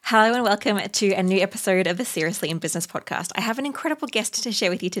Hello and welcome to a new episode of the Seriously in Business podcast. I have an incredible guest to share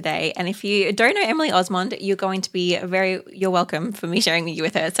with you today. And if you don't know Emily Osmond, you're welcome for me sharing you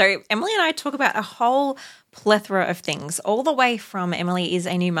with her. So Emily and I talk about a whole plethora of things, all the way from Emily is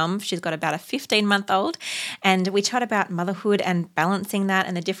a new mum. She's got about a 15-month-old, and we chat about motherhood and balancing that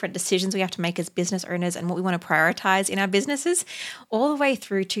and the different decisions we have to make as business owners and what we want to prioritize in our businesses, all the way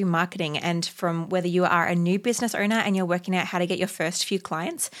through to marketing, and from whether you are a new business owner and you're working out how to get your first few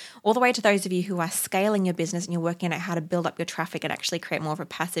clients, all the way to those of you who are scaling your business and you're working out how to build up your traffic and actually create more of a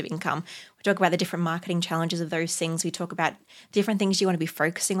passive income. We talk about the different marketing challenges of those things. We talk about different things you want to be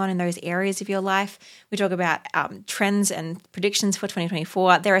focusing on in those areas of your life. We talk about trends and predictions for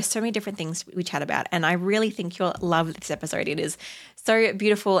 2024. There are so many different things we chat about, and I really think you'll love this episode. It is so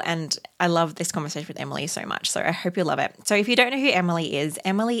beautiful, and I love this conversation with Emily so much. So I hope you'll love it. So if you don't know who Emily is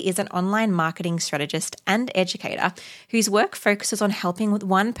an online marketing strategist and educator whose work focuses on helping with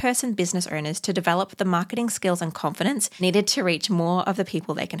one-person business owners to develop the marketing skills and confidence needed to reach more of the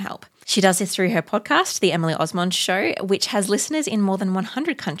people they can help. She does this through her podcast, The Emily Osmond Show, which has listeners in more than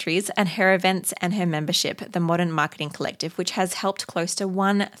 100 countries, and her events and her membership, the Modern Marketing Collective, which has helped close to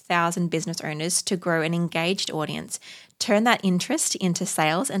 1,000 business owners to grow an engaged audience, turn that interest into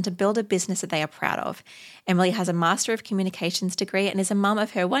sales, and to build a business that they are proud of. Emily has a Master of Communications degree and is a mum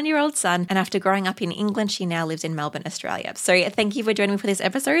of her 1-year-old son. And after growing up in England, she now lives in Melbourne, Australia. So thank you for joining me for this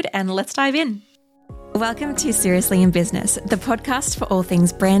episode, and let's dive in. Welcome to Seriously in Business, the podcast for all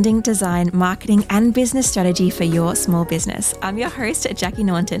things branding, design, marketing, and business strategy for your small business. I'm your host, Jackie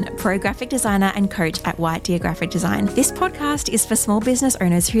Norton, pro graphic designer and coach at White Deer Graphic Design. This podcast is for small business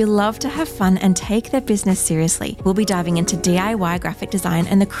owners who love to have fun and take their business seriously. We'll be diving into DIY graphic design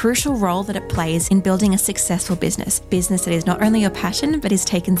and the crucial role that it plays in building a successful business that is not only your passion, but is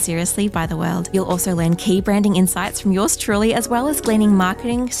taken seriously by the world. You'll also learn key branding insights from yours truly, as well as gleaning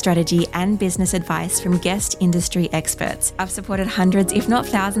marketing, strategy, and business advice from guest industry experts. I've supported hundreds, if not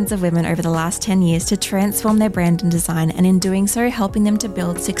thousands, of women over the last 10 years to transform their brand and design, and in doing so, helping them to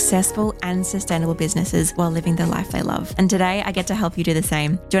build successful and sustainable businesses while living the life they love. And today, I get to help you do the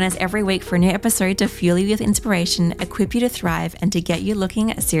same. Join us every week for a new episode to fuel you with inspiration, equip you to thrive, and to get you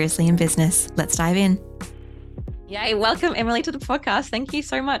looking seriously in business. Let's dive in. Yay, welcome Emily to the podcast. Thank you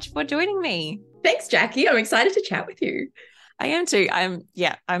so much for joining me. Thanks, Jackie. I'm excited to chat with you. I am too. I'm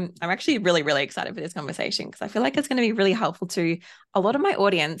actually really, really excited for this conversation because I feel like it's going to be really helpful to a lot of my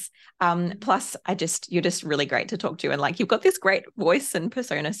audience. Plus you're just really great to talk to, and you've got this great voice and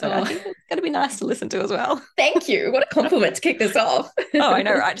persona. So I think it's going to be nice to listen to as well. Thank you. What a compliment to kick this off. Oh, I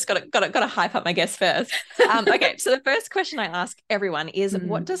know, right? Just got to hype up my guest first. Okay. So the first question I ask everyone is,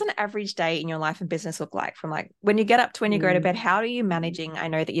 what does an average day in your life and business look like? From when you get up to when you go to bed, how are you managing? I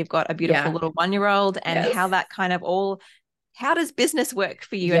know that you've got a beautiful little 1-year-old, and how that kind of how does business work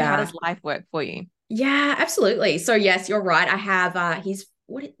for you and how does life work for you? Yeah, absolutely. So yes, you're right. I have,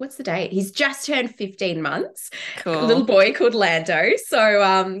 what's the date? He's just turned 15 months. Cool. A little boy called Lando.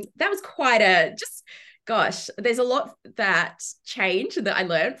 So that was quite there's a lot that changed that I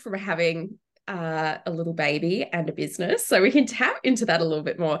learned from having a little baby and a business. So we can tap into that a little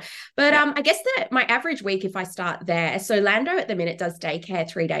bit more. But I guess that my average week, if I start there, so Lando at the minute does daycare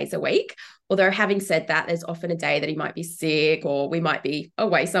 3 days a week. Although having said that, there's often a day that he might be sick or we might be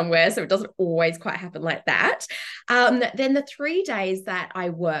away somewhere. So it doesn't always quite happen like that. Then the 3 days that I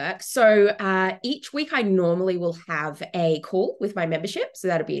work. So each week I normally will have a call with my membership. So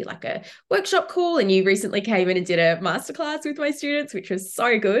that'll be like a workshop call. And you recently came in and did a masterclass with my students, which was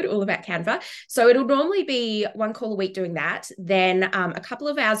so good, all about Canva. So it'll normally be one call a week doing that. Then a couple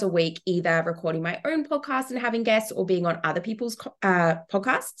of hours a week, either recording my own podcast and having guests or being on other people's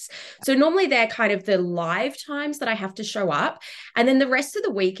podcasts. So normally they're kind of the live times that I have to show up. And then the rest of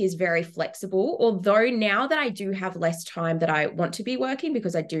the week is very flexible. Although now that I do have less time that I want to be working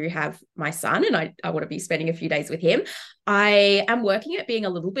because I do have my son and I want to be spending a few days with him, I am working at being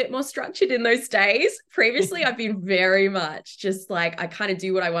a little bit more structured in those days. Previously, I've been very much just I kind of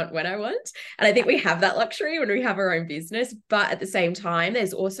do what I want when I want. And I think we have that luxury when we have our own business. But at the same time,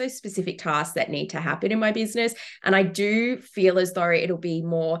 there's also specific tasks that need to happen in my business. And I do feel as though it'll be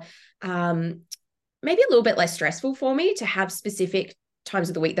more maybe a little bit less stressful for me to have specific times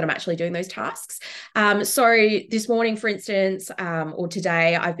of the week that I'm actually doing those tasks. So this morning, for instance, or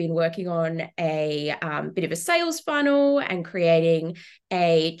today, I've been working on a bit of a sales funnel and creating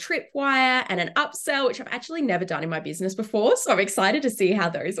a tripwire and an upsell, which I've actually never done in my business before. So I'm excited to see how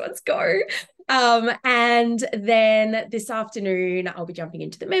those ones go. And then this afternoon, I'll be jumping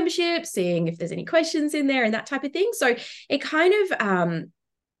into the membership, seeing if there's any questions in there and that type of thing. So it kind of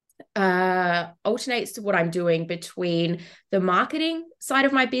alternates to what I'm doing between the marketing side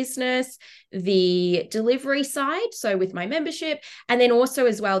of my business, the delivery side, so with my membership, and then also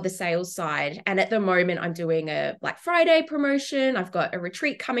as well the sales side. And at the moment, I'm doing a Black Friday promotion. I've got a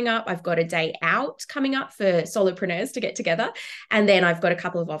retreat coming up. I've got a day out coming up for solopreneurs to get together. And then I've got a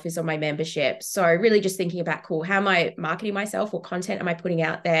couple of offers on my membership. So really just thinking about, cool, how am I marketing myself? What content am I putting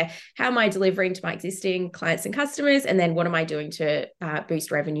out there? How am I delivering to my existing clients and customers? And then what am I doing to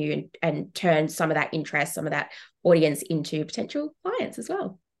boost revenue and turn some of that interest, some of that audience into potential clients as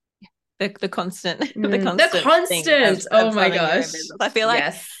well? The constant, the constant of oh my running your own gosh. business. I feel like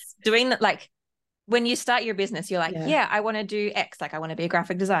Yes. doing that, like when you start your business, you're like, Yeah. I want to do X, like I want to be a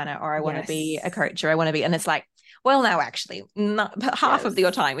graphic designer, or I want to be Yes. a coach, or I want to be, and it's like, well, no, actually, not half of Yes.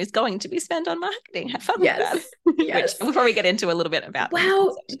 your time is going to be spent on marketing. Have fun with that. Yes. Which Yes. we'll probably get into a little bit about.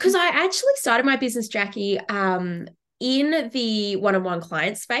 Well, because I actually started my business, Jackie, in the one-on-one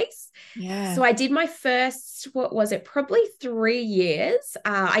client space. Yeah. So I did my first, what was it, probably 3 years.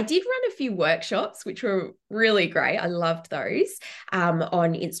 I did run a few workshops, which were really great. I loved those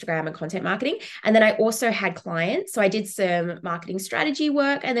on Instagram and content marketing. And then I also had clients. So I did some marketing strategy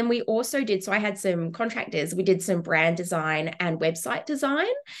work. And then we also did, so I had some contractors. We did some brand design and website design.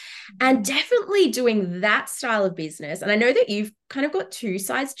 And definitely doing that style of business. And I know that you've kind of got two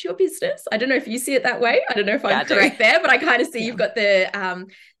sides to your business. I don't know if you see it that way. I don't know if I'm correct there, but I kind of see you've got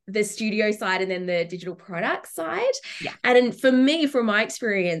the studio side and then the digital product side. Yeah. And for me, from my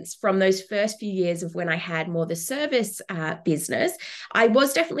experience from those first few years of when I had more the service business, I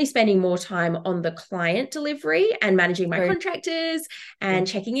was definitely spending more time on the client delivery and managing my contractors and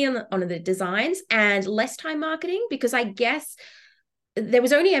checking in on the designs, and less time marketing, because I guess there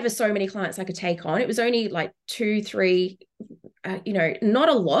was only ever so many clients I could take on. It was only like 2, 3, not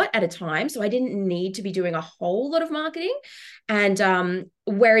a lot at a time. So I didn't need to be doing a whole lot of marketing. And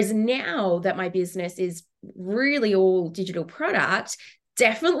whereas now that my business is really all digital product,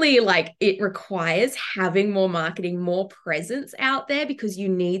 definitely like it requires having more marketing, more presence out there, because you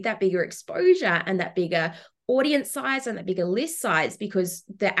need that bigger exposure and that bigger audience size and that bigger list size, because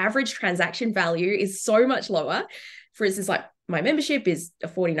the average transaction value is so much lower. For instance, like my membership is a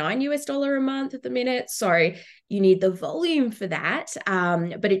 $49 a month at the minute. So you need the volume for that.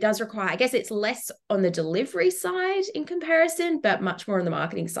 But it does require, I guess it's less on the delivery side in comparison, but much more on the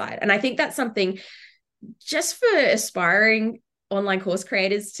marketing side. And I think that's something just for aspiring online course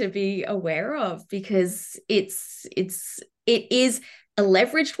creators to be aware of, because it is a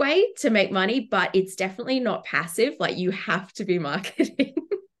leveraged way to make money, but it's definitely not passive. Like you have to be marketing.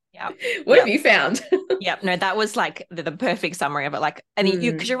 Yeah. What have you found? Yep. No, that was like the perfect summary of it. Like, and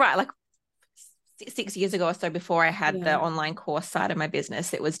because you're right, like 6 years ago or so, before I had the online course side of my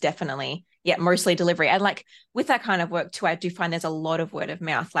business, it was definitely, mostly delivery. And like with that kind of work too, I do find there's a lot of word of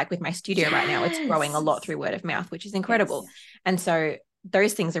mouth. Like with my studio right now, it's growing a lot through word of mouth, which is incredible. Yes. And so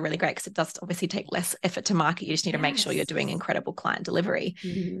those things are really great, because it does obviously take less effort to market. You just need to make sure you're doing incredible client delivery.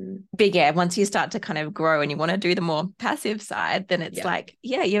 But once you start to kind of grow and you want to do the more passive side, then it's like,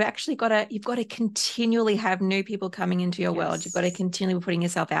 you've actually you've got to continually have new people coming into your world. You've got to continually be putting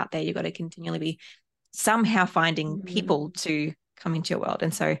yourself out there. You've got to continually be somehow finding people to come into your world.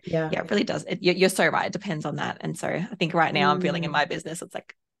 And so, it really does. You're so right. It depends on that. And so I think right now I'm feeling in my business, it's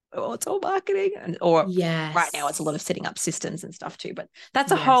like, it's all marketing, right now it's a lot of setting up systems and stuff too, but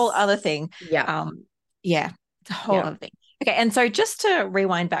that's a whole other thing. It's a whole other thing. Okay. And so just to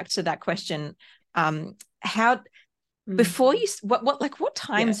rewind back to that question, how before you, what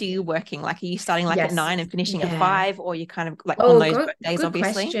times are you working? Like, are you starting like at 9 and finishing at 5, or you kind of like on those days, good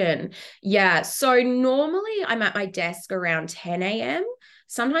obviously? Question. So normally I'm at my desk around 10 a.m.,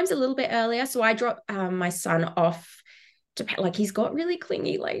 sometimes a little bit earlier. So I drop my son off. Like he's got really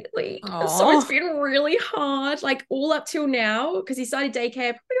clingy lately. Aww. So it's been really hard, like all up till now, because he started daycare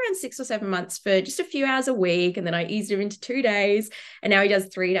probably around 6 or 7 months for just a few hours a week. And then I eased him into 2 days, and now he does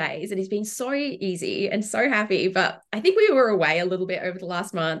 3 days, and he's been so easy and so happy. But I think we were away a little bit over the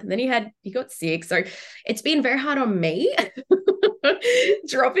last month, and then he got sick. So it's been very hard on me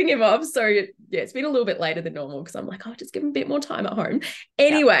dropping him off. So it's been a little bit later than normal, because I'm like, oh, just give him a bit more time at home.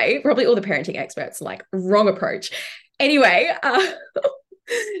 Anyway, probably all the parenting experts are like, wrong approach. Anyway,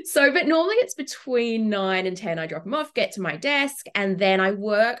 but normally it's between 9 and 10. I drop him off, get to my desk, and then I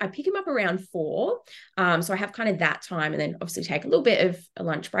pick him up around 4. So I have kind of that time, and then obviously take a little bit of a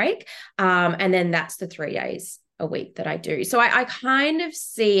lunch break. And then that's the 3 days a week that I do. So I kind of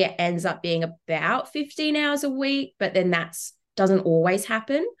see it ends up being about 15 hours a week, but then doesn't always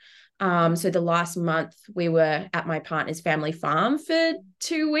happen. So the last month we were at my partner's family farm for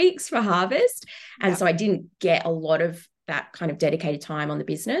 2 weeks for harvest. And so I didn't get a lot of that kind of dedicated time on the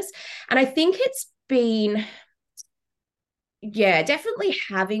business. And I think it's been yeah, definitely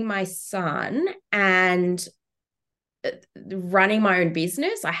having my son and running my own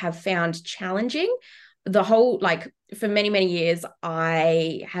business, I have found challenging. The whole, like, for many, many years,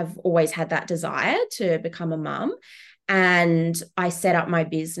 I have always had that desire to become a mum. And I set up my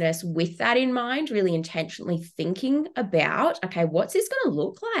business with that in mind, really intentionally thinking about, okay, what's this going to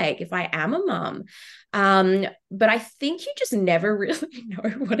look like if I am a mum? But I think you just never really know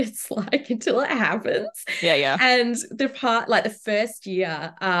what it's like until it happens. Yeah, yeah. And the part, like the first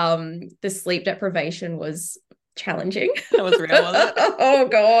year, the sleep deprivation was challenging. That was real, was it? Oh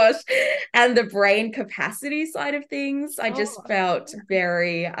gosh. And the brain capacity side of things, I just Oh, felt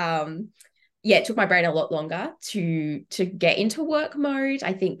very yeah, it took my brain a lot longer to get into work mode.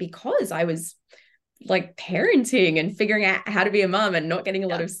 I think because I was like parenting and figuring out how to be a mum and not getting a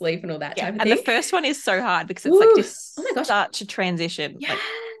lot yeah. of sleep and all that Yeah. type of And the thing. first one is so hard because it's like Ooh, oh just my gosh. such a transition. Like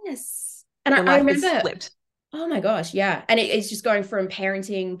Yes. And your I life is remember, flipped. oh my gosh, yeah. And it's just going from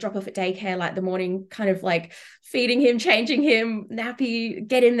parenting, drop off at daycare, like the morning, kind of like feeding him, changing him, nappy,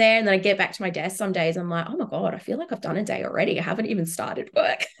 get in there. And then I get back to my desk some days. I'm like, oh my God, I feel like I've done a day already. I haven't even started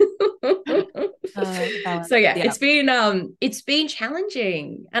work. So Balance. yeah, Yeah. it's been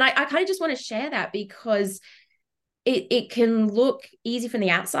challenging. And I kind of just want to share that because it can look easy from the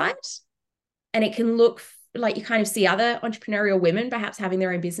outside, and it can look like you kind of see other entrepreneurial women perhaps having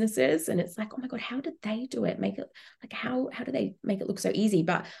their own businesses, and it's like, oh my God, how did they do it? Make it like, how do they make it look so easy?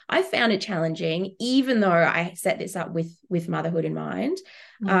 But I found it challenging, even though I set this up with motherhood in mind.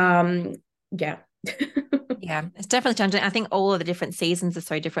 Mm. um yeah. Yeah, it's definitely challenging. I think all of the different seasons are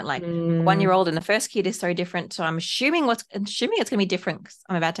so different. Like a Mm, 1 year old and the first kid is so different. So I'm assuming it's going to be different because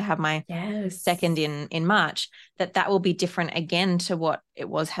I'm about to have my second yes. in March. That will be different again to what it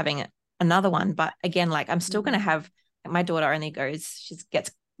was having another one. But again, like I'm still going to Mm, have like, my daughter only goes, she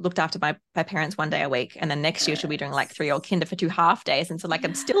gets looked after by parents 1 day a week, and then next year she'll be doing like 3 year old kinder for 2 half days, and so like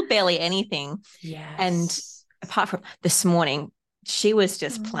I'm still barely yes. anything. And Yes. apart from this morning, she was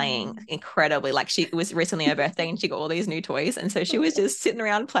just playing Oh, incredibly. Like it was recently her birthday and she got all these new toys. And so she was oh, just sitting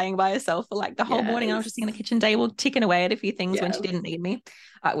around playing by herself for like the whole morning. I was just yes. in the kitchen table, ticking away at a few things when Yeah. she didn't need me.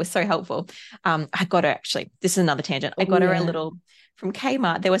 It was so helpful. I got her actually, this is another tangent. I Oh, got her a yeah. little from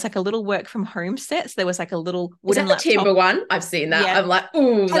Kmart. There was like a little work from home set. So there was like a little Is wooden that the laptop. timber one? I've seen that. Yeah. I'm like,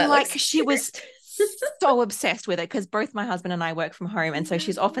 ooh, And that looks like she cute. was so obsessed with it because both my husband and I work from home, and so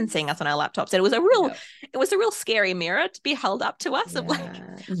she's often seeing us Yes. on our laptops. And Yep. it was a real scary mirror to be held up to us of like,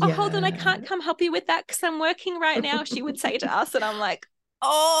 Yeah. oh, hold on, I Yeah. can't come help you with that because I'm working right now. She would say to us, and I'm like,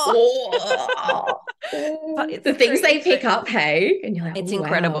 oh, Oh, but oh, the things they pick up, hey? And you're like, oh, it's wow.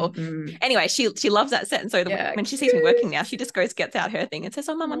 incredible. Anyway, she loves that set, and so Yeah, when she sees me working now, cute. she just goes gets out her thing and says,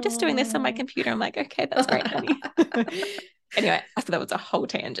 "Oh, mom, I'm just doing this on my Oh. computer." I'm like, "Okay, that's great, honey." Anyway, I thought that was a whole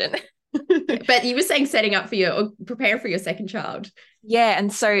tangent. But you were saying setting up for your, or preparing for your second child. Yeah,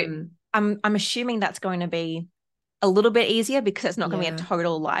 and so Mm, I'm assuming that's going to be a little bit easier because it's not going to be a yeah.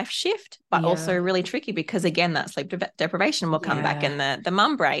 total life shift, but also Yeah. really tricky because again, that sleep deprivation will come back, Yeah. and the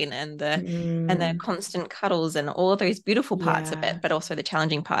mum brain and the Mm, constant cuddles and all of those beautiful parts of it, yeah. but also the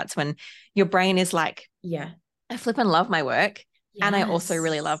challenging parts when your brain is like, Yeah. I flip and love my work. And I also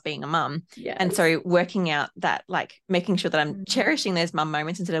really love Yes. being a mum. And Yes. so working out that, like making sure that I'm Mm, cherishing those mum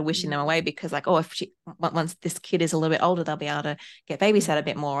moments instead of wishing them mm, away, because like, oh, if once this kid is a little bit older, they'll be able to get babysat a yeah.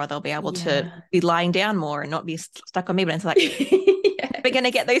 bit more, or they'll be able to Yeah. be lying down more and not be stuck on me. But it's like, we're going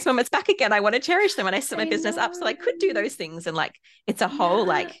to get Yes. those moments back again. I want to cherish them when I set my I business up so I could do know. those things. And like, it's a whole,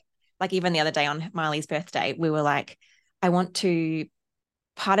 Yeah. like even the other day on Miley's birthday, we were like, I want to,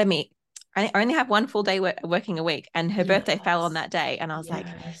 part of me, I only have one full day working a week, and her birthday fell on Yes. that day. And I was like,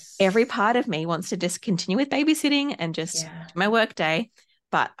 every Yes. part of me wants to just continue with babysitting and just Yeah. do my work day.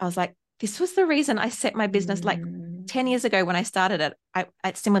 But I was like, this was the reason I set my business like Mm, 10 years ago when I started it. I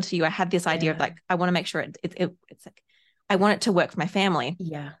similar to you, I had this idea of yeah. like, I want to make sure it's like, I want it to work for my family.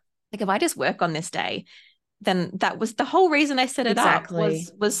 Yeah. Like if I just work on this day, then that was the whole reason I set it up Exactly.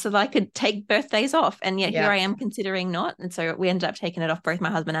 was so that I could take birthdays off. And yet here I Yeah. am considering not. And so we ended up taking it off, both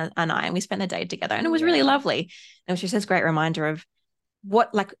my husband and I, and we spent the day together. And it was really Yeah. lovely. And it was just this great reminder of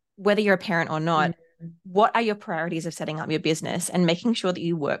what, like, whether you're a parent or Mm, not, what are your priorities of setting up your business and making sure that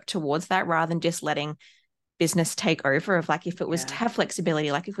you work towards that rather than just letting business take over. Of like, if it was to yeah. have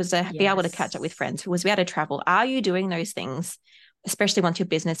flexibility, like if it was to be able to catch up with Yes. friends, if it was to be able to travel, are you doing those things, especially once your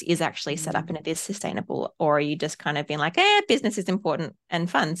business is actually set up Mm, and it is sustainable? Or are you just kind of being like, business is important and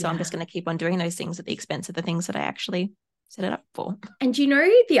fun, so I'm yeah. just going to keep on doing those things at the expense of the things that I actually set it up for? And you know,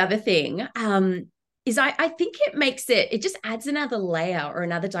 the other thing, is I think it makes it just adds another layer or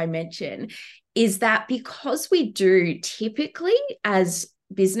another dimension, is that because we do typically as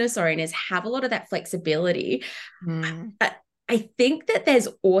business owners have a lot of that flexibility, Mm. I think that there's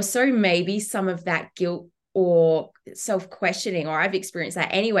also maybe some of that guilt or self-questioning, or I've experienced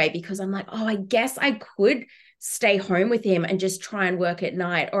that anyway, because I'm like, oh, I guess I could stay home with him and just try and work at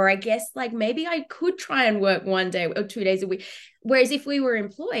night. Or I guess like maybe I could try and work 1 day or 2 days a week. Whereas if we were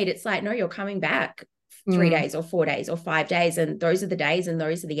employed, it's like, no, you're coming back 3 days or 4 days or 5 days. And those are the days and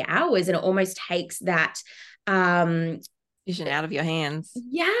those are the hours. And it almost takes that vision out of your hands.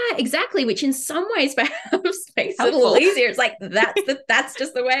 yeah, exactly. Which in some ways perhaps makes it a Helpful. little easier. It's like that's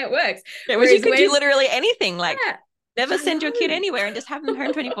just the way it works. Yeah, which you could do literally anything. Like yeah, never send your kid anywhere and just have them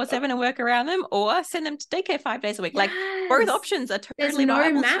home 24/7 and work around them, or send them to daycare 5 days a week. Like both options are there's totally no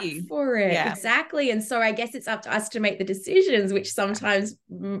viable map to you. for it. Yeah. Exactly. And so I guess it's up to us to make the decisions, which sometimes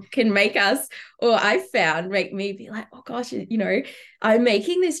can make us, or I've found, make me be like, oh gosh, I'm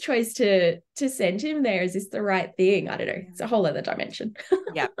making this choice to send him there. Is this the right thing? I don't know. It's a whole other dimension.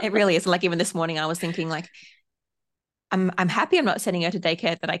 Yeah, it really is. Like even this morning I was thinking like, I'm happy I'm not sending her to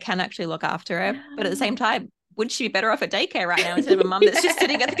daycare, that I can actually look after her. Yeah. But at the same time, would she be better off at daycare right now instead of a mum that's just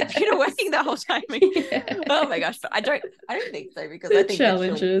sitting at the computer working the whole time? Oh my gosh. But I don't think so, because I think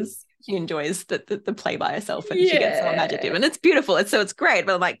challenges. She enjoys the play by herself, and she gets so imaginative, and it's beautiful. It's great.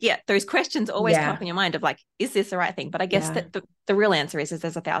 But I'm like, those questions always come up in your mind of like, is this the right thing? But I guess that the real answer is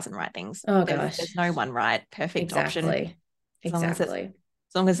there's 1,000 right things. Oh gosh. There's no one right, perfect option. Exactly.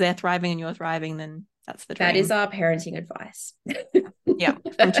 As long as they're thriving and you're thriving, then that's the dream. That is our parenting advice. Yeah,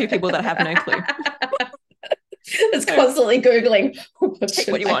 from two people that have no clue. It's constantly Googling,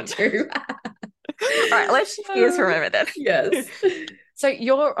 what you want to. All right, let's shift gears for a moment then. Yes. So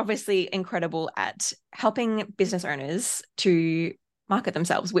you're obviously incredible at helping business owners to market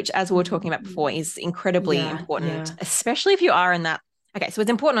themselves, which, as we were talking about before, is incredibly important, especially if you are in that. Okay, so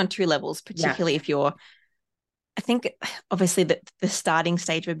it's important on two levels, particularly if you're, I think, obviously the starting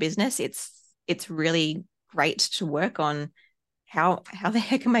stage of a business, it's really great to work on how the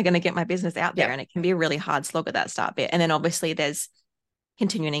heck am I going to get my business out there? And it can be a really hard slog at that start bit. And then obviously there's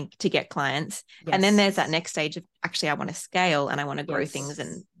continuing to get clients. Yes. And then there's that next stage of actually I want to scale and I want to grow things.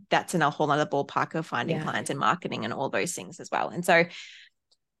 And that's in a whole other ballpark of finding clients and marketing and all those things as well. And so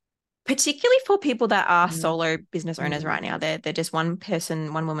particularly for people that are solo business owners right now, they're just one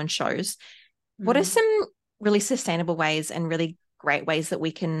person, one woman shows. What are some really sustainable ways and really great ways that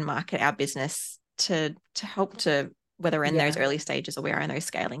we can market our business to help to, whether we're in those early stages or we are in those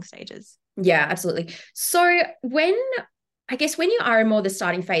scaling stages? Yeah, absolutely. So when you are in more the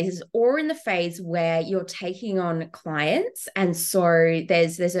starting phases or in the phase where you're taking on clients, and so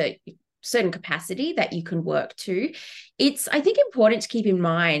there's a certain capacity that you can work to, it's, I think, important to keep in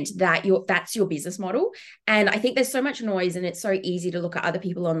mind that that's your business model. And I think there's so much noise, and it's so easy to look at other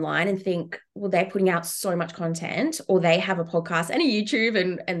people online and think, well, they're putting out so much content, or they have a podcast and a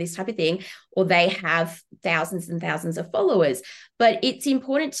YouTube and this type of thing, or they have thousands and thousands of followers. But it's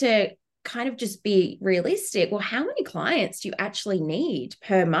important to kind of just be realistic. Well, how many clients do you actually need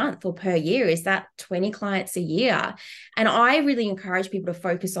per month or per year? Is that 20 clients a year? And I really encourage people to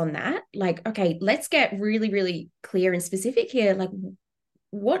focus on that. Like, okay, let's get really, really clear and specific here. Like,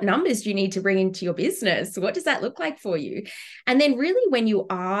 what numbers do you need to bring into your business? What does that look like for you? And then really when you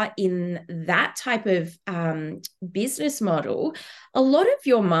are in that type of business model, a lot of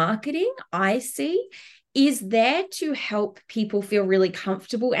your marketing, I see, is there to help people feel really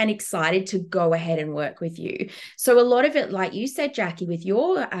comfortable and excited to go ahead and work with you. So a lot of it, like you said, Jackie, with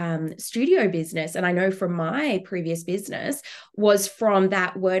your studio business, and I know from my previous business, was from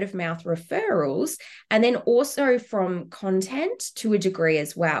that word of mouth referrals, and then also from content to a degree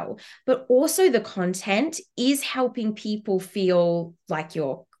as well. But also the content is helping people feel like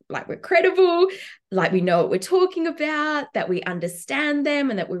we're credible, like we know what we're talking about, that we understand them,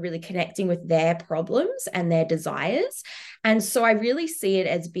 and that we're really connecting with their problems and their desires. And so I really see it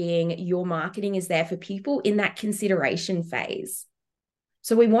as being your marketing is there for people in that consideration phase.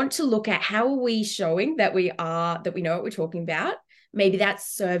 So we want to look at how are we showing that we know what we're talking about. Maybe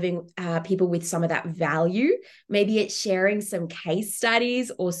that's serving people with some of that value. Maybe it's sharing some case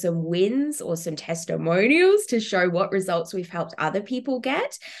studies or some wins or some testimonials to show what results we've helped other people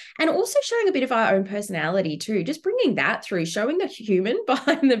get. And also showing a bit of our own personality too, just bringing that through, showing the human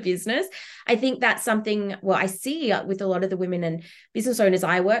behind the business. I think that's something, well, I see with a lot of the women and business owners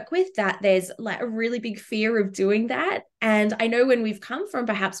I work with, that there's like a really big fear of doing that. And I know when we've come from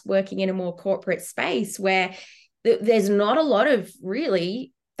perhaps working in a more corporate space where there's not a lot of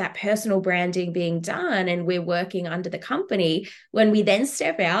really that personal branding being done, and we're working under the company. When we then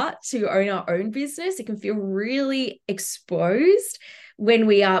step out to own our own business, it can feel really exposed when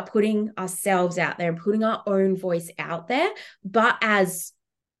we are putting ourselves out there and putting our own voice out there. But as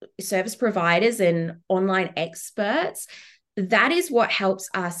service providers and online experts, that is what helps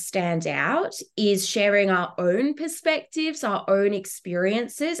us stand out, is sharing our own perspectives, our own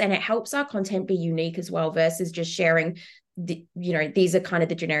experiences, and it helps our content be unique as well versus just sharing these are kind of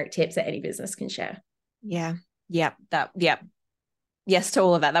the generic tips that any business can share. Yeah. Yeah. Yes to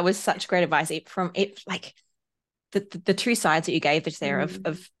all of that. That was such great advice. Like the two sides that you gave us there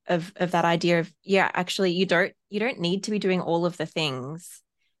of that idea of, yeah, actually you don't need to be doing all of the things.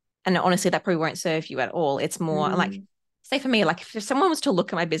 And honestly, that probably won't serve you at all. It's more like, say for me, like if someone was to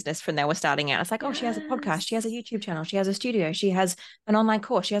look at my business from they were starting out, it's like, oh, she has a podcast, she has a YouTube channel, she has a studio, she has an online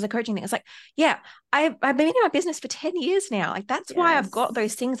course, she has a coaching thing. It's like, yeah, I've been in my business for 10 years now. Like that's why I've got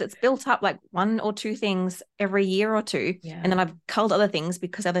those things. It's built up like one or two things every year or two. Yeah. And then I've culled other things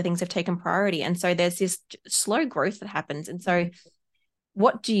because other things have taken priority. And so there's this slow growth that happens. And so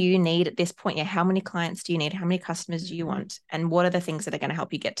what do you need at this point? Yeah, how many clients do you need? How many customers do you want? And what are the things that are going to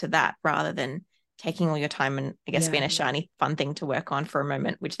help you get to that, rather than taking all your time and I guess being a shiny, fun thing to work on for a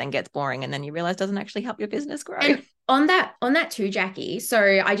moment, which then gets boring and then you realize doesn't actually help your business grow. And on that too, Jackie,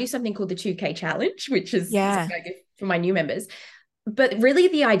 so I do something called the 2K challenge, which is for my new members. But really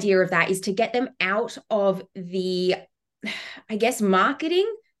the idea of that is to get them out of the, I guess,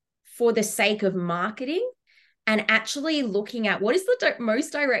 marketing for the sake of marketing, and actually looking at what is the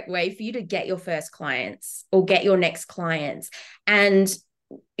most direct way for you to get your first clients or get your next clients. And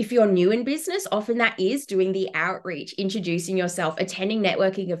if you're new in business, often that is doing the outreach, introducing yourself, attending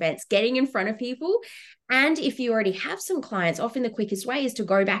networking events, getting in front of people. And if you already have some clients, often the quickest way is to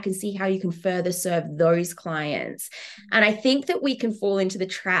go back and see how you can further serve those clients. And I think that we can fall into the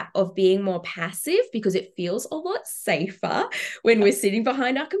trap of being more passive because it feels a lot safer when we're sitting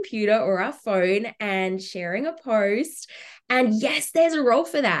behind our computer or our phone and sharing a post. And yes, there's a role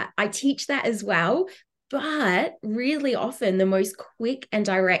for that. I teach that as well. But really often the most quick and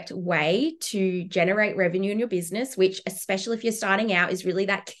direct way to generate revenue in your business, which especially if you're starting out is really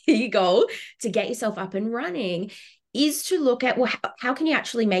that key goal to get yourself up and running, is to look at, well, how can you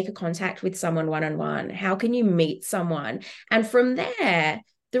actually make a contact with someone one-on-one? How can you meet someone? And from there,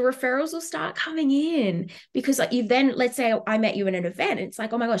 the referrals will start coming in, because like you've then, let's say I met you in an event. It's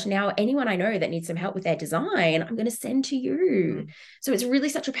like, oh my gosh, now anyone I know that needs some help with their design, I'm going to send to you. So it's really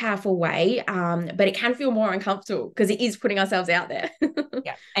such a powerful way. But it can feel more uncomfortable because it is putting ourselves out there.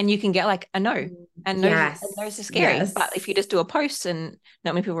 Yeah. And you can get like a no, and those are scary. But if you just do a post and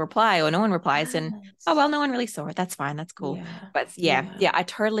not many people reply or no one replies, and oh, well, no one really saw it. That's fine. That's cool. But I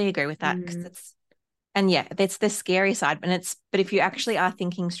totally agree with that, because that's the scary side. But if you actually are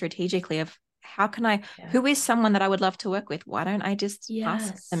thinking strategically of how can who is someone that I would love to work with? Why don't I just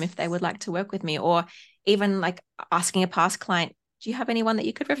ask them if they would like to work with me? Or even like asking a past client, do you have anyone that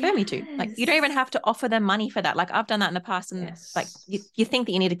you could refer me to? Like, you don't even have to offer them money for that. Like, I've done that in the past, and like you think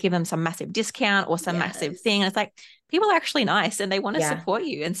that you need to give them some massive discount or some massive thing. And it's like, people are actually nice and they want to support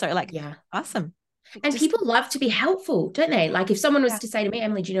you. And so like, awesome. And people love to be helpful, don't they? Like if someone was to say to me,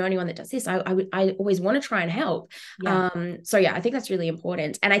 Emily, do you know anyone that does this? I always want to try and help. So I think that's really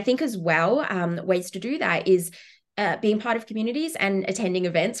important. And I think as well, ways to do that is being part of communities and attending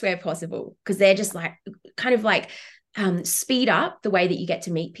events where possible, because they're just like kind of like speed up the way that you get to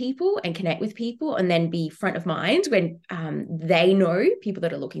meet people and connect with people, and then be front of mind when they know people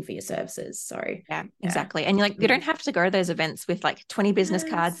that are looking for your services. So exactly. And you don't have to go to those events with like 20 business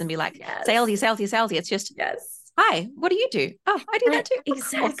cards and be like salesy. It's just hi, what do you do? Oh, I do that too.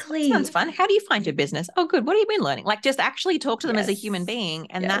 Exactly. Sounds fun. How do you find your business? Oh, good. What have you been learning? Like, just actually talk to them as a human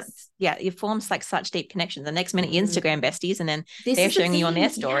being. And that's, it forms like such deep connections. The next minute, you Instagram besties, and then they're showing you on their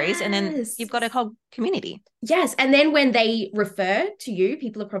stories. And then you've got a whole community. Yes. And then when they refer to you,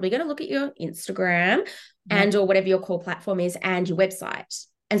 people are probably going to look at your Instagram and or whatever your core platform is and your website.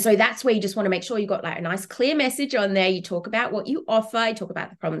 And so that's where you just want to make sure you've got like a nice clear message on there. You talk about what you offer, you talk about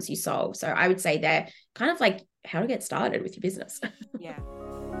the problems you solve. So I would say they're kind of like how to get started with your business.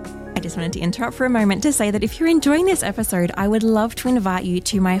 I just wanted to interrupt for a moment to say that if you're enjoying this episode, I would love to invite you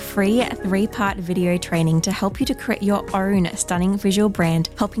to my free 3-part video training to help you to create your own stunning visual brand,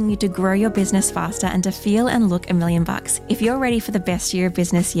 helping you to grow your business faster and to feel and look $1 million. If you're ready for the best year of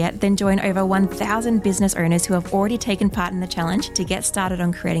business yet, then join over 1,000 business owners who have already taken part in the challenge to get started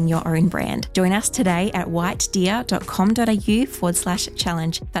on creating your own brand. Join us today at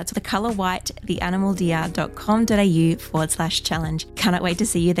whitedeer.com.au/challenge. That's the color white, the animal deer.com.au/challenge. Cannot wait to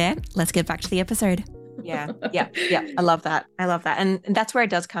see you there. Let's get back to the episode. Yeah. I love that. And that's where it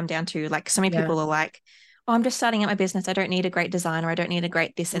does come down to, like, so many people are like, oh, I'm just starting out my business. I don't need a great design, or I don't need a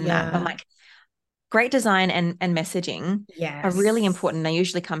great this and that. I'm like, great design and messaging are really important. They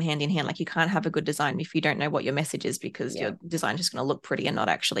usually come hand in hand. Like, you can't have a good design if you don't know what your message is, because your design is just going to look pretty and not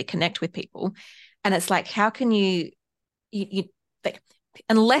actually connect with people. And it's like, how can you you like,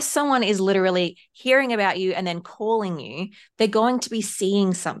 unless someone is literally hearing about you and then calling you, they're going to be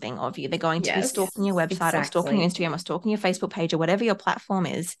seeing something of you. They're going to be Yes, stalking your website or stalking your exactly. Instagram or stalking your Facebook page or whatever your platform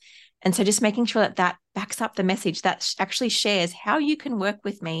is. And so just making sure that that backs up the message that actually shares how you can work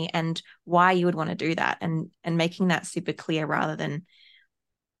with me and why you would want to do that, and making that super clear rather than,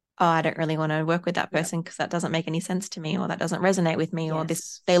 oh, I don't really want to work with that Yeah. person because that doesn't make any sense to me, or that doesn't resonate with me, or this,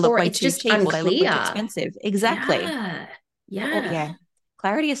 Yes. they look Or way it's too just cheap, or they look way too unclear. expensive. Exactly. Yeah. Oh, Yeah. yeah.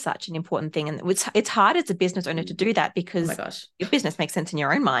 Clarity is such an important thing. And it's hard as a business owner to do that Oh my because gosh. your business makes sense in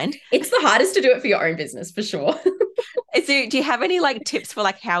your own mind. It's the hardest to do it for your own business for sure. So do you have any like tips for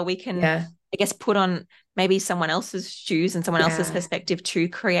like how we can, Yeah. I guess, put on maybe someone else's shoes and someone else's Yeah. perspective to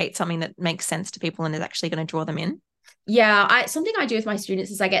create something that makes sense to people and is actually going to draw them in? Yeah, I something I do with my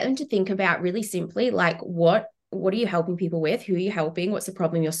students is I get them to think about really simply like what are you helping people with? Who are you helping? What's the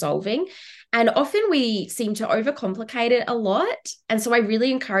problem you're solving? And often we seem to overcomplicate it a lot. And so I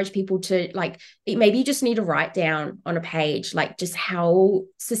really encourage people to like maybe you just need to write down on a page like just how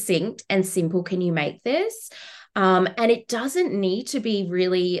succinct and simple can you make this? And it doesn't need to be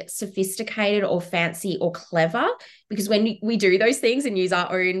really sophisticated or fancy or clever, because when we do those things and use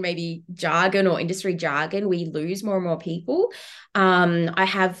our own maybe jargon or industry jargon, we lose more and more people. I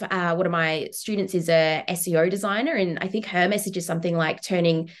have one of my students is a SEO designer, and I think her message is something like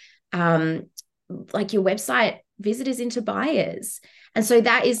turning like your website visitors into buyers. And so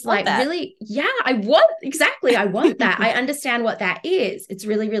that is I want like that. really, yeah, I want that. I understand what that is. It's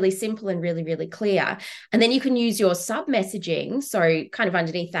really, really simple and really, really clear. And then you can use your sub messaging. So, kind of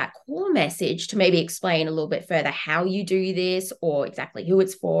underneath that core message to maybe explain a little bit further how you do this or exactly who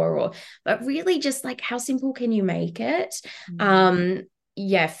it's for, or, but really just like how simple can you make it?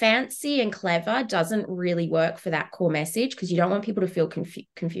 Yeah, fancy and clever doesn't really work for that core message because you don't want people to feel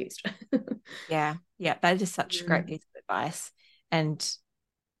confused. Yeah. Yeah. That is such great Mm. piece of advice. And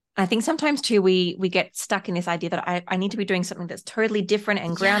I think sometimes too we get stuck in this idea that I need to be doing something that's totally different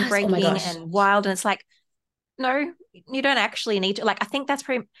and Yes. Oh my groundbreaking gosh. and wild. And it's like, no, you don't actually need to. Like, I think that's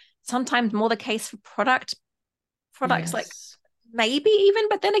pretty sometimes more the case for products like Yes. maybe even,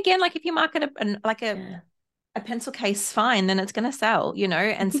 but then again, like if you market like Yeah. a pencil case, fine, then it's going to sell, you know?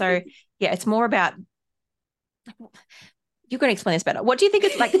 And so, yeah, it's more about, you're going to explain this better. What do you think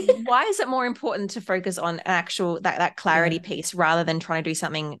is like, why is it more important to focus on actual, that clarity Yeah. piece rather than trying to do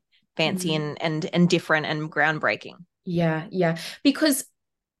something fancy Mm. and different and groundbreaking? Yeah. Yeah. Because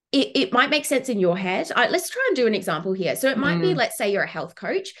it might make sense in your head. Let's try and do an example here. So it might be, Mm, let's say you're a health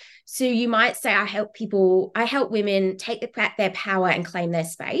coach. So you might say, I help women take their power and claim their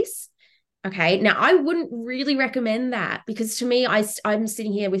space. Okay. Now, I wouldn't really recommend that because to me, I'm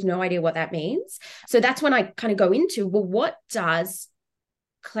sitting here with no idea what that means. So that's when I kind of go into, well, what does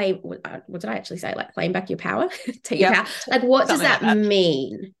claim, what did I actually say? Like claim back your power, take your yep. power. Like, what does Something like that that.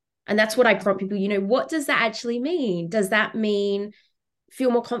 mean? And that's what I prompt people, what does that actually mean? Does that mean feel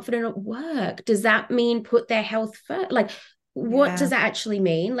more confident at work? Does that mean put their health first? Like, what Yeah. does that actually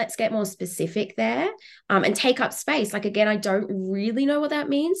mean? Let's get more specific there, and take up space. Like, again, I don't really know what that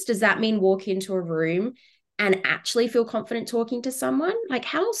means. Does that mean walk into a room and actually feel confident talking to someone? Like,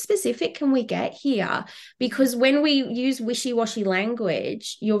 how specific can we get here? Because when we use wishy-washy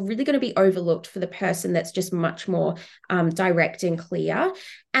language, you're really going to be overlooked for the person that's just much more direct and clear.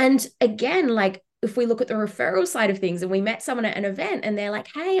 And again, like, if we look at the referral side of things and we met someone at an event and they're like,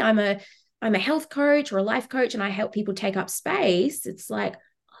 hey, I'm a health coach or a life coach and I help people take up space, it's like,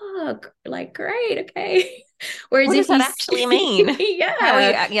 oh, like great, okay. Whereas What does if that you actually mean? How are you,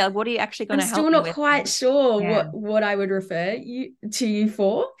 yeah, yeah, what are you actually going I'm to still help me not with? quite sure Yeah. what I would refer you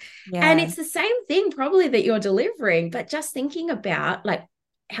for. And Yeah. it's the same thing probably that you're delivering, but just thinking about like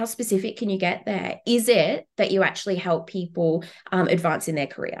how specific can you get there? Is it that you actually help people advance in their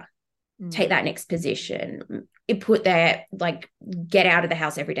career? Take Mm. that next position, put their like get out of the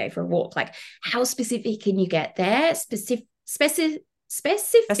house every day for a walk. Like, how specific can you get there? Specificity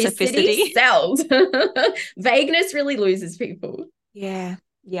Specificity. sells. Vagueness really loses people. Yeah.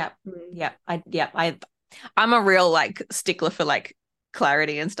 Yeah. Mm. Yeah. I'm a real like stickler for like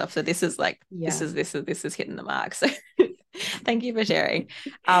clarity and stuff. So this is like Yeah. this is hitting the mark. So thank you for sharing.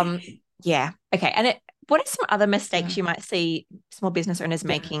 Um, yeah. Okay. And what are some other mistakes Yeah. you might see small business owners Yeah.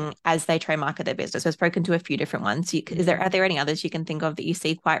 making as they try market their business? I've spoken to a few different ones. Are Mm. there any others you can think of that you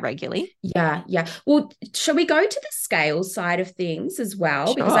see quite regularly? Yeah, yeah. Well, shall we go to the scale side of things as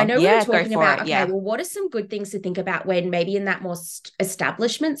well? Because I Sure. know we were Yeah, go talking for about, it. okay, Yeah. well, what are some good things to think about when maybe in that more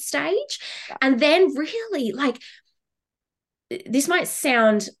establishment stage? Yeah. And then really, like, this might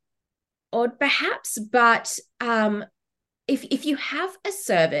sound odd perhaps, but if you have a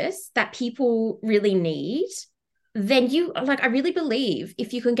service that people really need, then you like, I really believe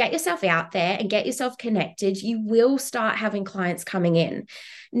if you can get yourself out there and get yourself connected, you will start having clients coming in.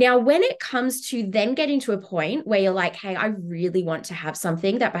 Now, when it comes to then getting to a point where you're like, hey, I really want to have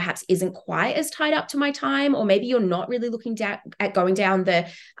something that perhaps isn't quite as tied up to my time, or maybe you're not really looking at going down the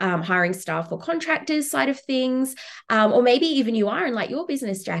hiring staff or contractors side of things, or maybe even you are in like your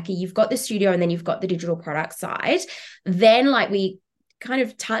business, Jackie, you've got the studio and then you've got the digital product side, then like we kind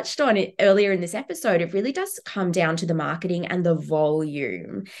of touched on it earlier in this episode, it really does come down to the marketing and the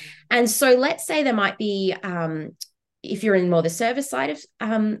volume. And so let's say there might be, if you're in more the service side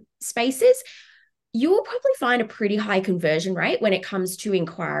of spaces, you'll probably find a pretty high conversion rate when it comes to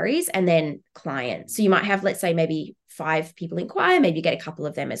inquiries and then clients. So you might have, let's say, maybe 5 people inquire, maybe you get a couple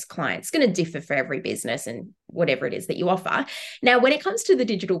of them as clients. It's going to differ for every business and whatever it is that you offer. Now, when it comes to the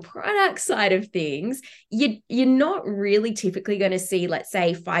digital product side of things, you're not really typically going to see, let's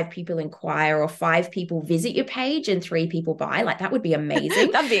say, 5 people inquire or 5 people visit your page and 3 people buy. Like that would be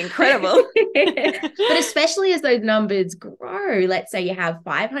amazing. That'd be incredible. But especially as those numbers grow, let's say you have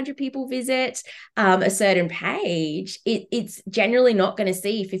 500 people visit a certain page, it's generally not going to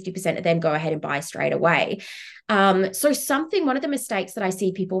see 50% of them go ahead and buy straight away. So one of the mistakes that I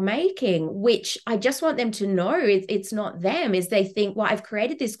see people making, which I just want them to know it's not them, is they think, well, I've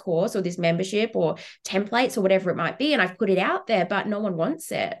created this course or this membership or templates or whatever it might be, and I've put it out there, but no one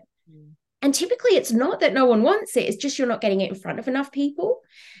wants it. And typically it's not that no one wants it, it's just you're not getting it in front of enough people.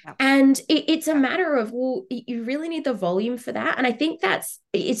 Yep. And it's a matter of, well, you really need the volume for that. And I think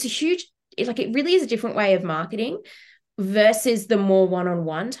it's a huge, like it really is a different way of marketing versus the more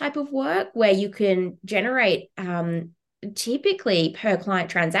one-on-one type of work where you can generate typically per client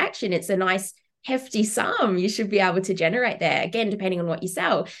transaction, it's a nice hefty sum you should be able to generate there, again depending on what you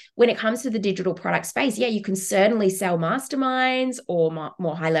sell. When it comes to the digital product space, yeah, you can certainly sell masterminds or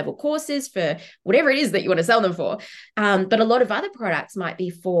more high-level courses for whatever it is that you want to sell them for, but a lot of other products might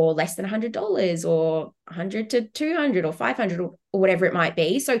be for less than $100 or 100 to 200 or 500 or whatever it might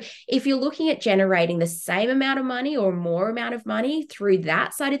be. So if you're looking at generating the same amount of money or more amount of money through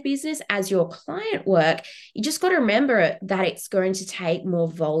that side of business as your client work, you just got to remember that it's going to take more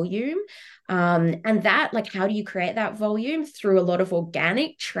volume. And that, like, how do you create that volume? Through a lot of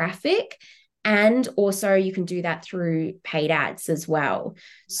organic traffic. And also you can do that through paid ads as well.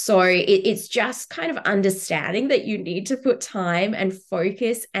 So it's just kind of understanding that you need to put time and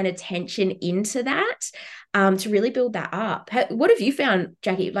focus and attention into that to really build that up. What have you found,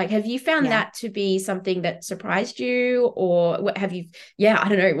 Jackie? Like, have you found that to be something that surprised you, or what have you? Yeah, I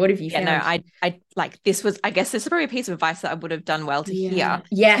don't know. What have you found? No, I like this was, I guess this is probably a piece of advice that I would have done well to hear.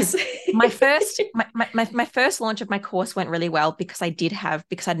 Yes. my first launch of my course went really well because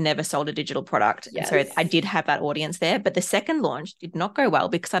I'd never sold a digital product. Yes. And so I did have that audience there. But the second launch did not go well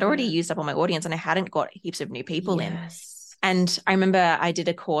because I'd already used up all my audience and I hadn't got heaps of new people in. And I remember I did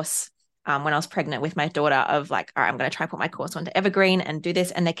a course when I was pregnant with my daughter of like, all right, I'm going to try put my course onto Evergreen and do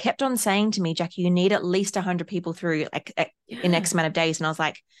this. And they kept on saying to me, Jackie, you need at least 100 people through in X amount of days. And I was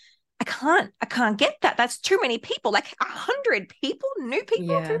like, I can't get that. That's too many people, like 100 people, new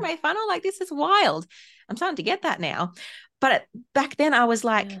people through my funnel. Like, this is wild. I'm starting to get that now. But back then I was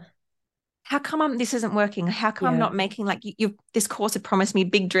like, how come this isn't working? How come I'm not making, like, this course had promised me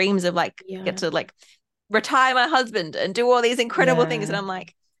big dreams of like, get to like retire my husband and do all these incredible things. And I'm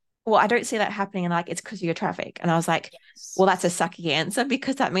like, well, I don't see that happening. And like, it's because of your traffic. And I was like, well, that's a sucky answer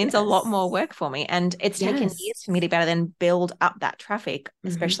because that means a lot more work for me. And it's taken years for me to better then build up that traffic,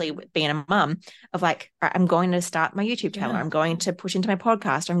 especially with being a mum, of like, all right, I'm going to start my YouTube channel. I'm going to push into my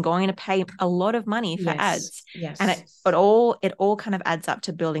podcast. I'm going to pay a lot of money for ads. And it all kind of adds up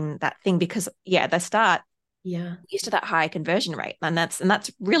to building that thing because the start, used to that high conversion rate. And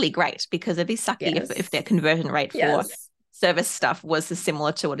that's really great because it'd be sucky if their conversion rate for service stuff was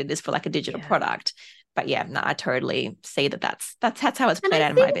similar to what it is for like a digital product. But I totally see that's how it's played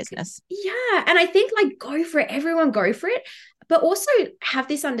out in my business. Yeah. And I think like everyone go for it, but also have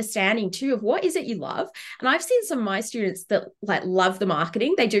this understanding too of what is it you love. And I've seen some of my students that like love the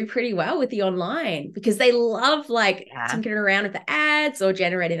marketing. They do pretty well with the online because they love like tinkering around with the ads or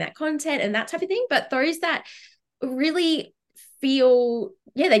generating that content and that type of thing. But those that really feel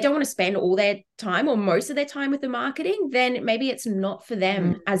they don't want to spend all their time or most of their time with the marketing, then maybe it's not for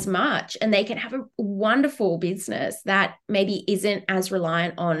them as much, and they can have a wonderful business that maybe isn't as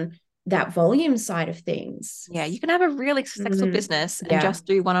reliant on that volume side of things. You can have a really successful business and just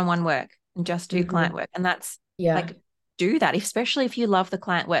do one-on-one work and just do client work, and that's like, do that, especially if you love the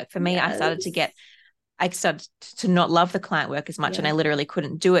client work. For me, I started to not love the client work as much, and I literally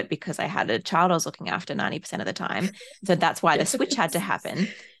couldn't do it because I had a child I was looking after 90% of the time. So that's why the switch had to happen.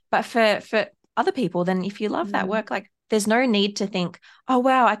 But for other people, then if you love that work, like there's no need to think, oh,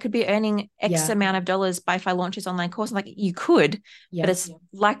 wow, I could be earning X amount of dollars by if I launch this online course. Like you could, but it's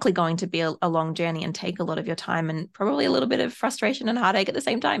likely going to be a long journey and take a lot of your time and probably a little bit of frustration and heartache at the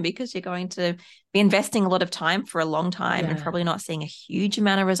same time, because you're going to be investing a lot of time for a long time and probably not seeing a huge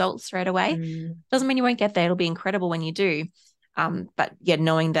amount of results straight away. Doesn't mean you won't get there. It'll be incredible when you do. But yeah,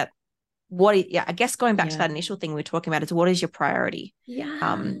 knowing that I guess going back to that initial thing we were talking about is, what is your priority?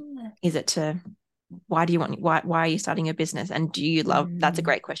 Is it why are you starting your business? And do you love, that's a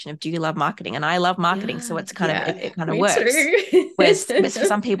great question, of do you love marketing? And I love marketing. So it's kind of, it kind of works. Whereas for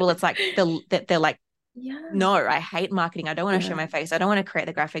some people, it's like, they're like, no, I hate marketing. I don't want to show my face. I don't want to create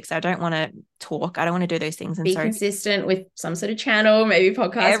the graphics. I don't want to talk. I don't want to do those things. And be consistent with some sort of channel, maybe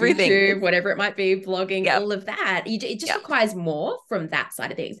podcast, everything. YouTube, whatever it might be, blogging, all of that. It just requires more from that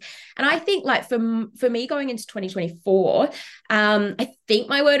side of things. And I think like for me going into 2024, I think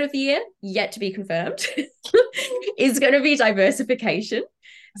my word of the year, yet to be confirmed, is going to be diversification.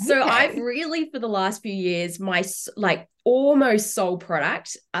 So I've really, for the last few years, my like almost sole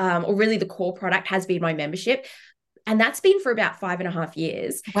product, or really the core product, has been my membership. And that's been for about 5.5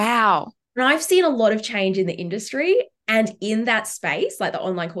 years. Wow. And I've seen a lot of change in the industry and in that space, like the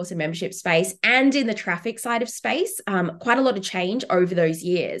online course and membership space, and in the traffic side of space, quite a lot of change over those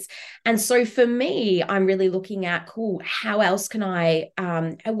years. And so for me, I'm really looking at, cool, how else can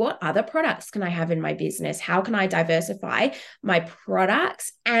what other products can I have in my business? How can I diversify my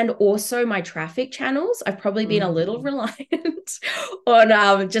products and also my traffic channels? I've probably been a little reliant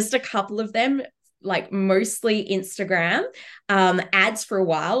on just a couple of them, like mostly Instagram ads for a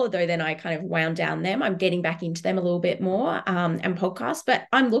while, although then I kind of wound down them. I'm getting back into them a little bit more, and podcasts, but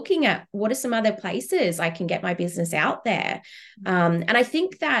I'm looking at what are some other places I can get my business out there. And I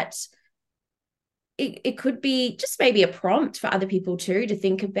think that it could be just maybe a prompt for other people too, to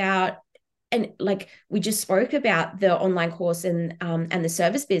think about. And like we just spoke about the online course and the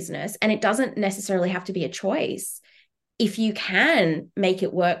service business, and it doesn't necessarily have to be a choice. If you can make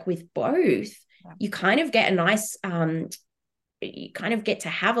it work with both, you kind of get a nice, you kind of get to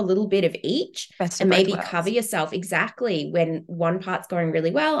have a little bit of each and maybe cover yourself exactly when one part's going really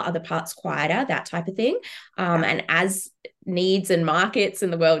well, other part's quieter, that type of thing. And as needs and markets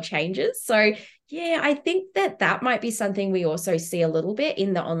in the world changes. So yeah, I think that might be something we also see a little bit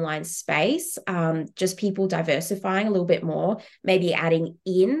in the online space, just people diversifying a little bit more, maybe adding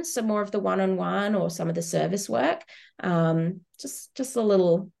in some more of the one-on-one or some of the service work. Just a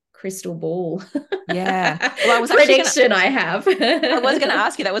little crystal ball. Yeah. Well, I was prediction I have. I was going to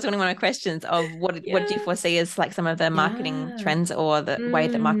ask you, that was one of my questions of what do you foresee as like some of the marketing trends or the way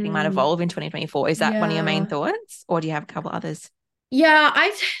that marketing might evolve in 2024? Is that one of your main thoughts, or do you have a couple others? Yeah,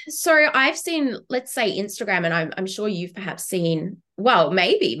 I've seen, let's say Instagram, and I'm sure you've perhaps seen, well,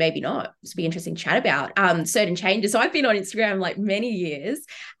 maybe not. This would be interesting to chat about certain changes. So I've been on Instagram like many years,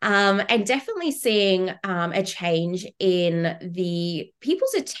 and definitely seeing a change in the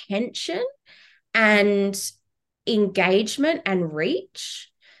people's attention and engagement and reach.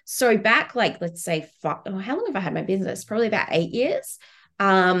 So back, like, let's say, how long have I had my business? Probably about 8 years.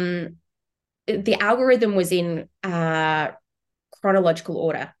 The algorithm was in chronological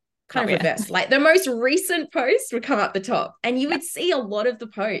order, kind of reverse. Like the most recent post would come up the top, and you would see a lot of the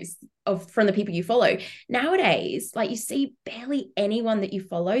posts from the people you follow. Nowadays, like you see barely anyone that you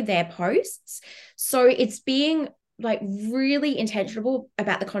follow their posts. So it's being like really intentional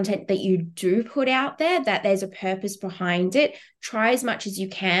about the content that you do put out there, that there's a purpose behind it. Try as much as you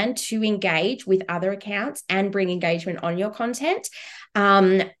can to engage with other accounts and bring engagement on your content.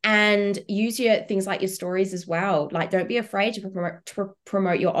 And use your things like your stories as well. Like, don't be afraid to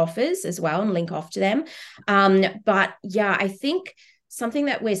promote your offers as well and link off to them. But yeah, I think something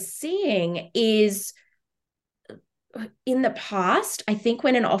that we're seeing is, in the past, I think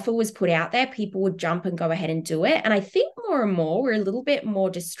when an offer was put out there, people would jump and go ahead and do it. And I think more and more, we're a little bit more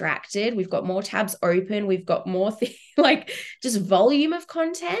distracted. We've got more tabs open. We've got more like just volume of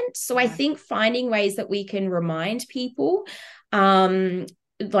content. So I think finding ways that we can remind people,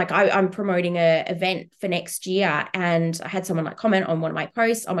 like I'm promoting an event for next year, and I had someone like comment on one of my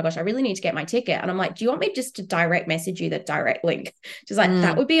posts, oh my gosh, I really need to get my ticket. And I'm like, do you want me just to direct message you the direct link? She's like,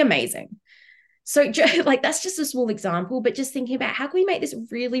 that would be amazing. So like, that's just a small example, but just thinking about how can we make this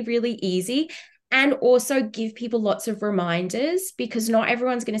really, really easy, and also give people lots of reminders, because not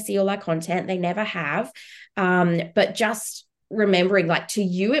everyone's going to see all our content. They never have. But just remembering, like, to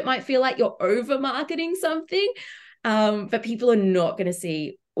you, it might feel like you're over marketing something, but people are not going to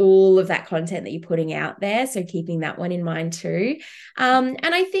see all of that content that you're putting out there. So keeping that one in mind too. And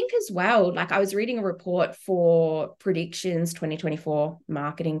I think as well, like I was reading a report for predictions 2024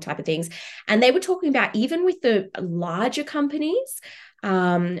 marketing type of things, and they were talking about even with the larger companies,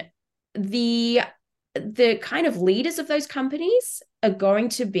 the kind of leaders of those companies are going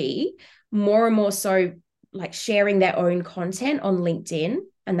to be more and more so like sharing their own content on LinkedIn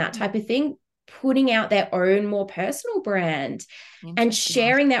and that type of thing, putting out their own more personal brand and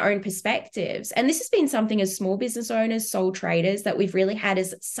sharing their own perspectives. And this has been something as small business owners, sole traders, that we've really had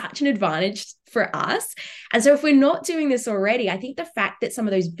as such an advantage for us. And so if we're not doing this already, I think the fact that some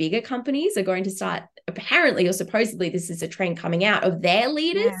of those bigger companies are going to start, apparently or supposedly, this is a trend coming out of their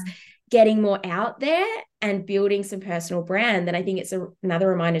leaders getting more out there and building some personal brand, then I think it's another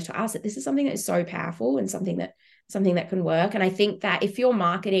reminder to us that this is something that is so powerful and something that can work. And I think that if you're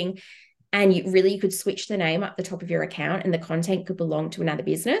marketing and you could switch the name up the top of your account and the content could belong to another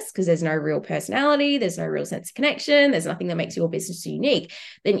business because there's no real personality, there's no real sense of connection, there's nothing that makes your business unique,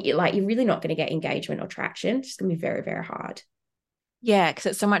 then you're really not going to get engagement or traction. It's just going to be very, very hard. Yeah, because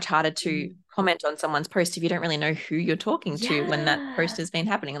it's so much harder to comment on someone's post if you don't really know who you're talking to when that post has been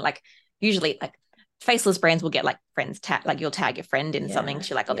happening. Like usually like faceless brands will get like friends tag, like you'll tag your friend in something.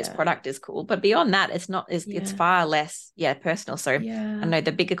 She's like, oh, this product is cool. But beyond that, it's far less, personal. So I know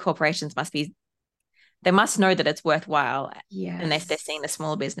the bigger corporations they must know that it's worthwhile unless they're seeing the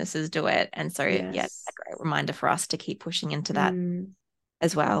smaller businesses do it. And so, it's a great reminder for us to keep pushing into that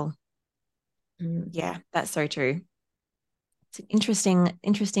as well. Yeah, that's so true. It's an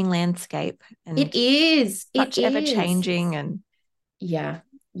interesting landscape, and it is ever changing, and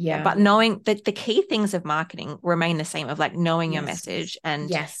but knowing that the key things of marketing remain the same, of like knowing your message and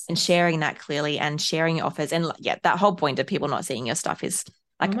sharing that clearly and sharing your offers, and that whole point of people not seeing your stuff is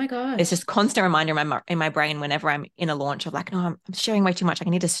like, oh my gosh, it's just constant reminder in my brain whenever I'm in a launch of like, no, I'm sharing way too much, I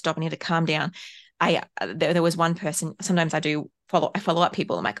need to stop, I need to calm down. There was one person, sometimes I follow up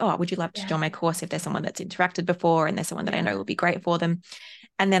people. I'm like, oh, would you love to join my course if there's someone that's interacted before and there's someone that I know will be great for them.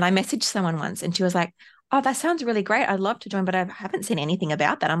 And then I messaged someone once and she was like, oh, that sounds really great, I'd love to join, but I haven't seen anything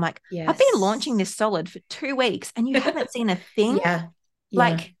about that. I'm like, I've been launching this solid for 2 weeks and you haven't seen a thing.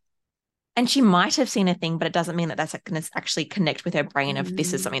 Like, and she might have seen a thing, but it doesn't mean that that's going to actually connect with her brain of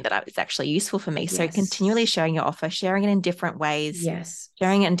this is something that is actually useful for me. So continually sharing your offer, sharing it in different ways,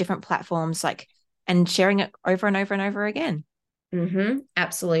 sharing it in different platforms, like, and sharing it over and over and over again.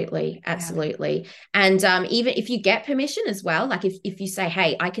 Absolutely. And even if you get permission as well, like if you say,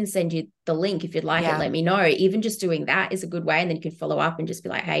 hey, I can send you the link if you'd like it, let me know. Even just doing that is a good way. And then you can follow up and just be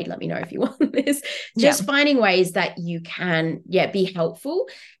like, hey, let me know if you want this. Just finding ways that you can be helpful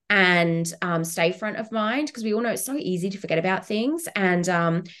and stay front of mind, because we all know it's so easy to forget about things. And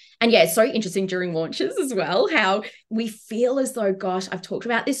it's so interesting during launches as well, how we feel as though, gosh, I've talked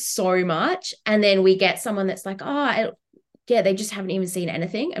about this so much, and then we get someone that's like, they just haven't even seen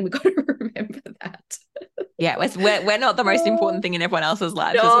anything, and we've got to remember that. We're not the most important thing in everyone else's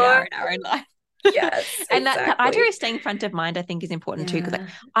lives as we are in our own life. And that idea of staying front of mind, I think, is important too, because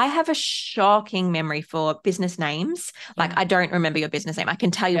I have a shocking memory for business names. Like, I don't remember your business name. I can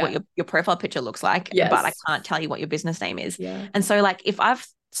tell you what your profile picture looks like, but I can't tell you what your business name is. And so, like, if I've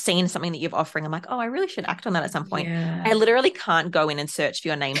seen something that you're offering, I'm like, oh, I really should act on that at some point. I literally can't go in and search for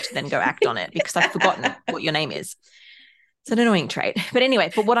your name to then go act on it because I've forgotten what your name is. It's an annoying trait. But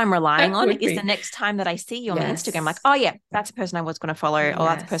anyway, but what I'm relying on is the next time that I see you on my Instagram, like, oh yeah, that's a person I was going to follow, or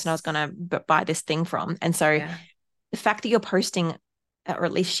that's a person I was going to buy this thing from. And so the fact that you're posting or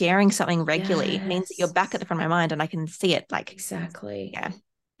at least sharing something regularly means that you're back at the front of my mind and I can see it. Like, exactly.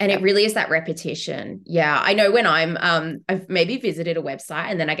 And it really is that repetition. I know when I've maybe visited a website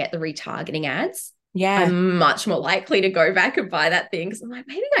and then I get the retargeting ads. I'm much more likely to go back and buy that thing, because I'm like,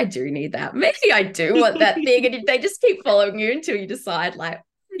 maybe I do need that. Maybe I do want that thing. And they just keep following you until you decide, like,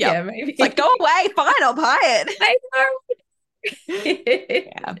 maybe. It's like, go away. Fine, I'll buy it. I know.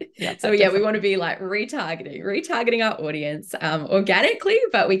 So we want to be like retargeting our audience organically,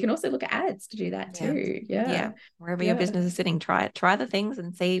 but we can also look at ads to do that too. Wherever your business is sitting, try the things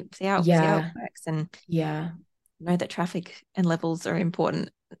and see how it works, and know that traffic and levels are important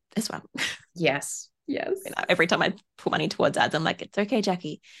as well. Yes. Every time I put money towards ads, I'm like, it's okay,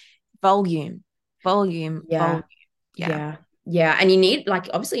 Jackie. Volume. And you need, like,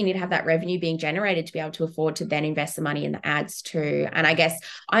 obviously you need to have that revenue being generated to be able to afford to then invest the money in the ads too. And I guess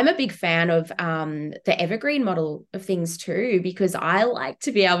I'm a big fan of the evergreen model of things too, because I like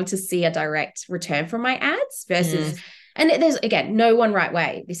to be able to see a direct return from my ads versus and there's, again, no one right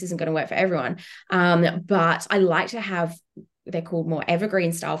way. This isn't going to work for everyone. But I like to have, they're called more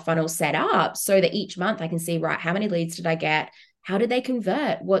evergreen style funnels set up so that each month I can see, right, how many leads did I get? how do they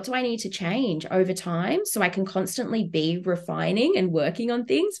convert? What do I need to change over time so I can constantly be refining and working on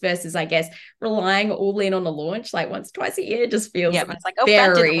things versus, I guess, relying all in on a launch like once, twice a year just feels it's like, oh, that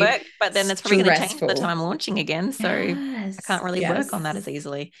didn't very work, but then it's probably going to change by the time stressful. I'm launching again. So I can't really work on that as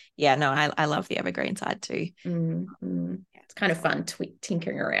easily. Yeah, no, I love the evergreen side too. Mm-hmm. It's kind of fun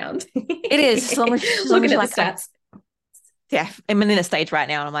tinkering around. It is, as long as looking at like, the stats. Yeah, I'm in a stage right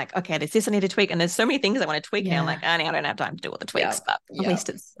now and I'm like, okay, there's this I need to tweak, and there's so many things I want to tweak now. I'm like, I don't have time to do all the tweaks, but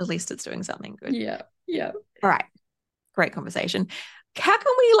at least it's doing something good. Yeah. All right. Great conversation. How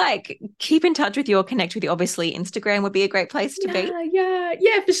can we like keep in touch with you or connect with you? Obviously, Instagram would be a great place to be.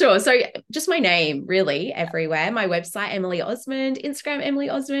 Yeah, for sure. So just my name, really, everywhere. My website, Emily Osmond, Instagram, Emily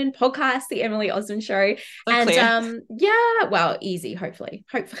Osmond, podcast, The Emily Osmond Show. So and clear. Well, easy, hopefully.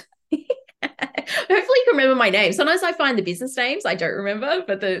 Hopefully you can remember my name. Sometimes I find the business names I don't remember,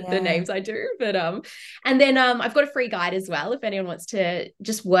 but the names I do. But and then I've got a free guide as well if anyone wants to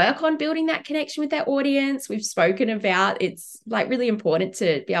just work on building that connection with their audience. We've spoken about it's like really important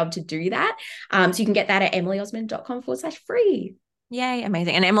to be able to do that. So you can get that at emilyosmond.com/free. Yay,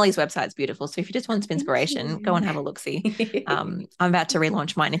 amazing. And Emily's website's beautiful. So if you just want some inspiration, go and have a look-see. I'm about to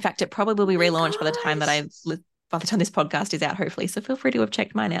relaunch mine. In fact, it probably will be relaunched by the time this podcast is out, hopefully. So feel free to have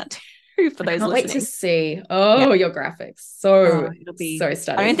checked mine out too. For those listening. Wait to see. Your graphics. It'll be so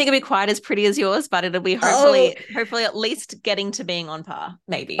stunning. I don't think it'll be quite as pretty as yours, but it'll be hopefully at least getting to being on par,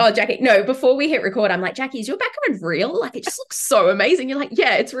 maybe. Oh, Jackie, no, before we hit record, I'm like, Jackie, is your background real? Like, it just looks so amazing. You're like,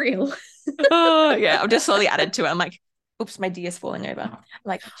 yeah, it's real. I've just slowly added to it. I'm like, oops, my deer's falling over. I'm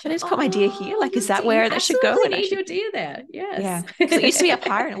like, should I just put my deer here? Like, is that where that should go? And need your deer there. Yes. Yeah. Because it used to be up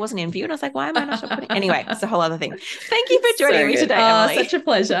higher and it wasn't in view. And I was like, why am I not putting it? Anyway, it's a whole other thing. Thank you for joining me today, Emily. Such a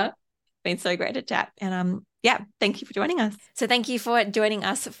pleasure. Been so great to chat. And thank you for joining us. So thank you for joining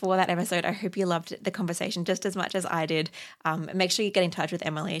us for that episode. I hope you loved the conversation just as much as I did. Make sure you get in touch with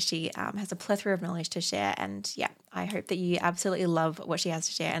Emily. She has a plethora of knowledge to share. And I hope that you absolutely love what she has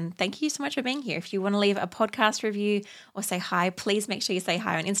to share. And thank you so much for being here. If you want to leave a podcast review or say hi, please make sure you say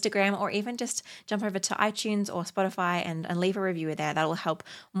hi on Instagram, or even just jump over to iTunes or Spotify and leave a review there. That will help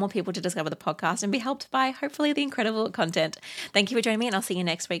more people to discover the podcast and be helped by hopefully the incredible content. Thank you for joining me, and I'll see you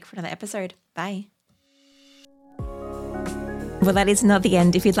next week for another episode. Bye. Well, that is not the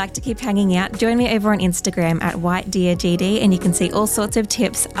end. If you'd like to keep hanging out, join me over on Instagram at whitedeergd, and you can see all sorts of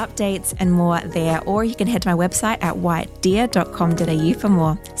tips, updates, and more there. Or you can head to my website at whitedeer.com.au for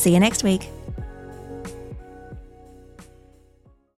more. See you next week.